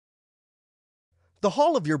The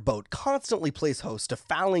hull of your boat constantly plays host to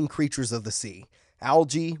fouling creatures of the sea.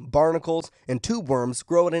 Algae, barnacles, and tube worms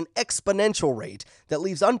grow at an exponential rate that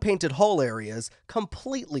leaves unpainted hull areas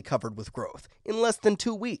completely covered with growth in less than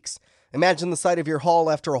 2 weeks. Imagine the sight of your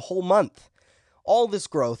hull after a whole month. All this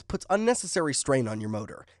growth puts unnecessary strain on your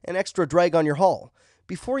motor and extra drag on your hull.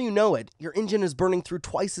 Before you know it, your engine is burning through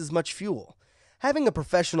twice as much fuel. Having a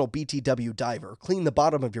professional BTW diver clean the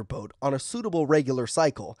bottom of your boat on a suitable regular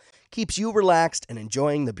cycle keeps you relaxed and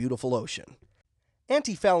enjoying the beautiful ocean.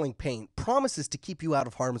 Anti-fouling paint promises to keep you out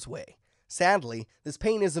of harm's way. Sadly, this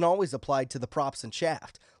paint isn't always applied to the props and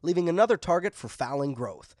shaft, leaving another target for fouling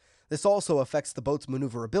growth. This also affects the boat's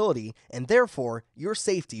maneuverability and therefore your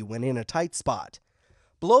safety when in a tight spot.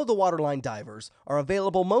 Below the Waterline divers are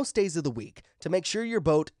available most days of the week to make sure your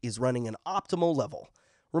boat is running an optimal level.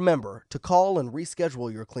 Remember to call and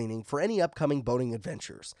reschedule your cleaning for any upcoming boating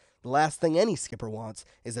adventures. The last thing any skipper wants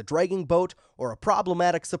is a dragging boat or a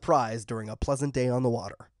problematic surprise during a pleasant day on the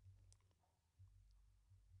water.